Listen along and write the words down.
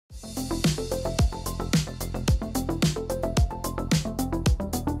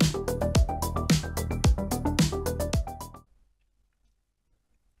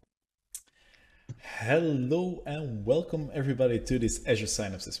Hello and welcome everybody to this Azure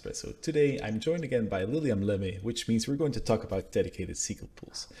Synapse Espresso. Today I'm joined again by Liliam Leme, which means we're going to talk about dedicated SQL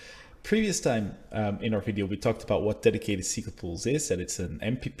pools. Previous time in our video we talked about what dedicated SQL pools is, that it's an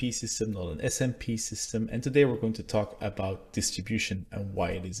MPP system, not an SMP system, and today we're going to talk about distribution and why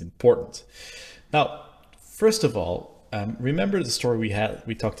it is important. Now, first of all, remember the story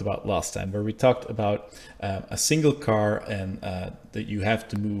we talked about last time, where we talked about a single car and that you have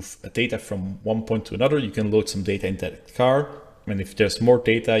to move data from one point to another. You can load some data in that car, and if there's more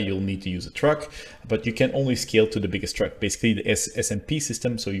data, you'll need to use a truck, but you can only scale to the biggest truck, basically the SMP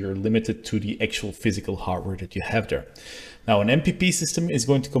system, so you're limited to the actual physical hardware that you have there. Now, an MPP system is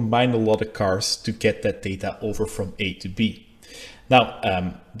going to combine a lot of cars to get that data over from A to B.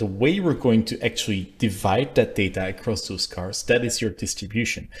 Now, the way we're going to actually divide that data across those cars, that is your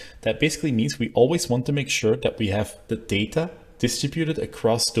distribution. That basically means we always want to make sure that we have the data distributed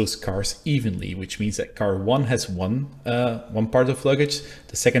across those cars evenly, which means that car one has one part of luggage,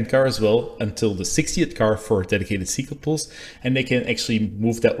 the second car as well, until the 60th car for dedicated SQL pools, and they can actually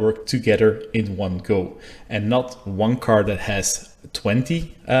move that work together in one go, and not one car that has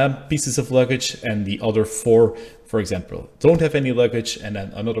 20 pieces of luggage and the other four, for example, don't have any luggage, and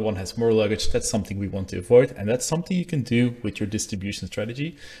then another one has more luggage. That's something we want to avoid, and that's something you can do with your distribution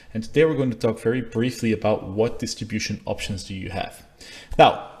strategy. And today we're going to talk very briefly about what distribution options do you have.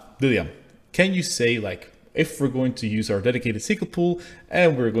 Now, Liliam, can you say, like, if we're going to use our dedicated SQL pool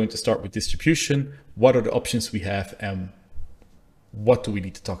and we're going to start with distribution, what are the options we have and what do we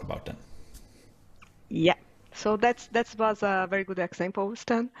need to talk about then? Yeah. So that was a very good example,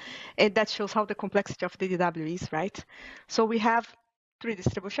 Stan, and that shows how the complexity of the DW is, right? So we have we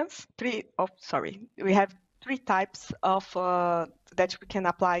have three types of that we can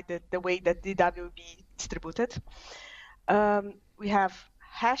apply the way that DW will be distributed. We have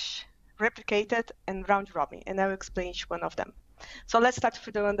hash, replicated, and round robin, and I'll explain each one of them. So let's start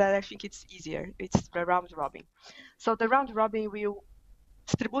with the one that I think it's easier. It's the round robin. So the round robin will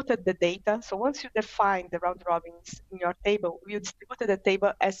distributed the data. So once you define the round robins in your table, you distributed the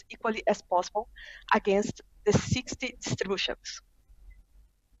table as equally as possible against the 60 distributions.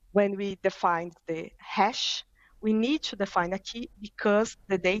 When we defined the hash, we need to define a key because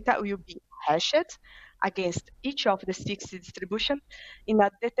the data will be hashed against each of the 60 distributions in a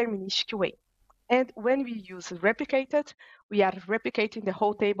deterministic way. And when we use replicated, we are replicating the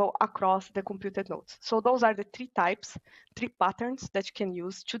whole table across the computed nodes. So those are the three patterns that you can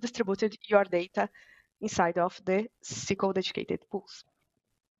use to distribute your data inside of the SQL dedicated pools.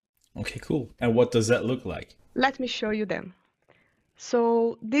 Okay, cool. And what does that look like? Let me show you them.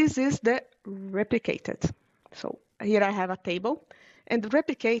 So this is the replicated. So here I have a table, and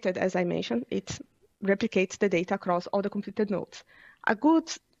replicated, as I mentioned, it replicates the data across all the computed nodes. A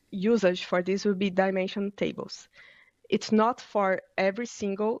good usage for this will be dimension tables. It's not for every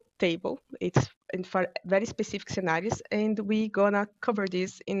single table. It's for very specific scenarios, and we're gonna cover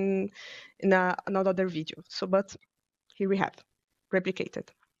this in another video. So, but here we have replicated.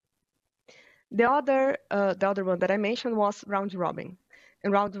 The other one that I mentioned was round robin,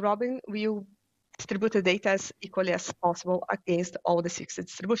 and round robin will distribute the data as equally as possible against all the 60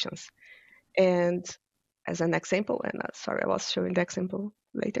 distributions. And as an example, and sorry, I was showing the example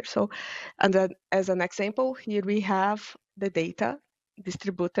later. So, and then as an example, here we have the data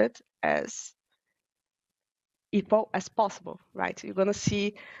distributed as equal as possible, right? You're gonna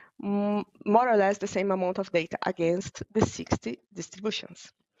see more or less the same amount of data against the 60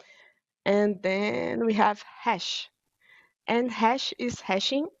 distributions. And then we have hash, and hash is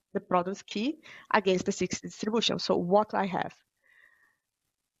hashing the product key against the 60 distribution. So what I have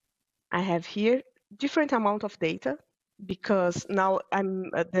here different amount of data, because now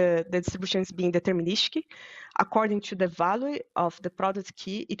the distribution is being deterministic. According to the value of the product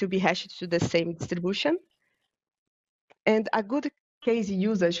key, it will be hashed to the same distribution. And a good case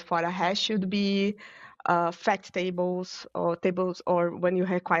usage for a hash should be fact tables, or when you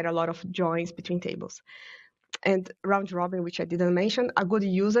require a lot of joins between tables. And round robin, which I didn't mention, a good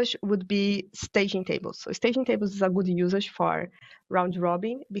usage would be staging tables. So staging tables is a good usage for round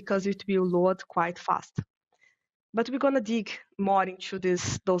robin because it will load quite fast. But we're gonna dig more into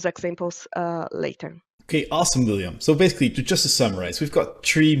those examples later. Okay, awesome, William. So basically, just to summarize, we've got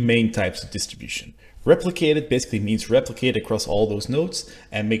three main types of distribution: Replicated basically means replicate across all those nodes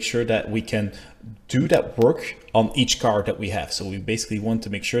and make sure that we can do that work on each car that we have. So we basically want to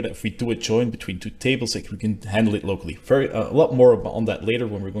make sure that if we do a join between two tables, like we can handle it locally. A lot more on that later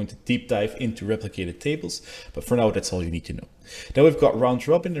when we're going to deep dive into replicated tables. But for now, that's all you need to know. Then we've got round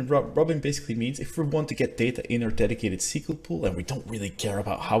robin, and robin basically means if we want to get data in our dedicated SQL pool and we don't really care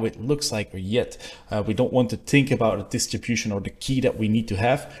about how it looks like or yet, we don't want to think about a distribution or the key that we need to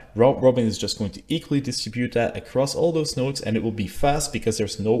have, round robin is just going to equally distribute that across all those nodes, and it will be fast because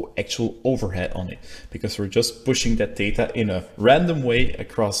there's no actual overhead on it, because we're just pushing that data in a random way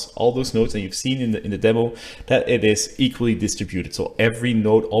across all those nodes. And you've seen in the demo that it is equally distributed. So every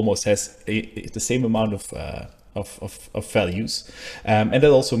node almost has the same amount of values. And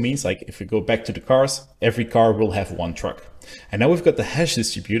that also means, like, if we go back to the cars, every car will have one truck. And now we've got the hash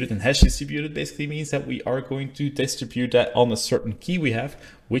distributed, and hash distributed basically means that we are going to distribute that on a certain key we have,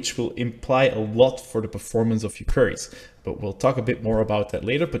 which will imply a lot for the performance of your queries. But we'll talk a bit more about that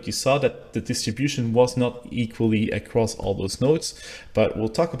later. But you saw that the distribution was not equally across all those nodes, but we'll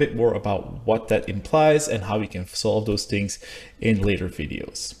talk a bit more about what that implies and how we can solve those things in later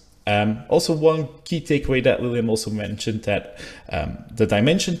videos. Also, one key takeaway that Liliam also mentioned, that the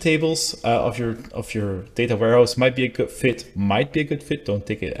dimension tables of your data warehouse might be a good fit. Don't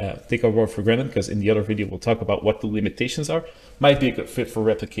take our word for granted, because in the other video we'll talk about what the limitations are. Might be a good fit for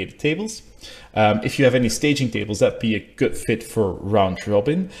replicated tables. If you have any staging tables, that'd be a good fit for round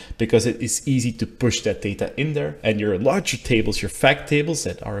robin, because it is easy to push that data in there. And your larger tables, your fact tables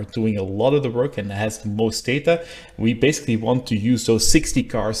that are doing a lot of the work and has the most data, we basically want to use those 60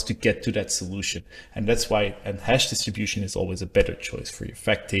 cars to get to that solution. And that's why a hash distribution is always a better choice for your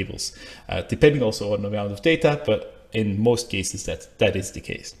fact tables, depending also on the amount of data, but in most cases that is the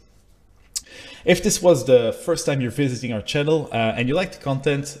case. If this was the first time you're visiting our channel and you like the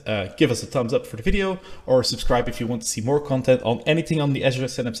content, give us a thumbs up for the video, or subscribe if you want to see more content on anything on the Azure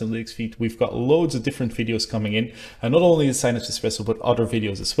Synapse Analytics feed. We've got loads of different videos coming in, and not only the Synapse Espresso, but other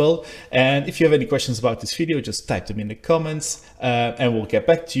videos as well. And if you have any questions about this video, just type them in the comments and we'll get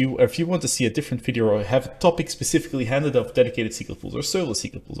back to you. Or if you want to see a different video or have a topic specifically handled of dedicated SQL pools or serverless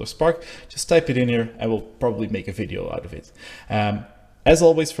SQL pools or Spark, just type it in here and we'll probably make a video out of it. As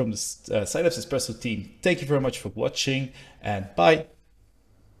always, from the Synapse Espresso team, thank you very much for watching, and bye.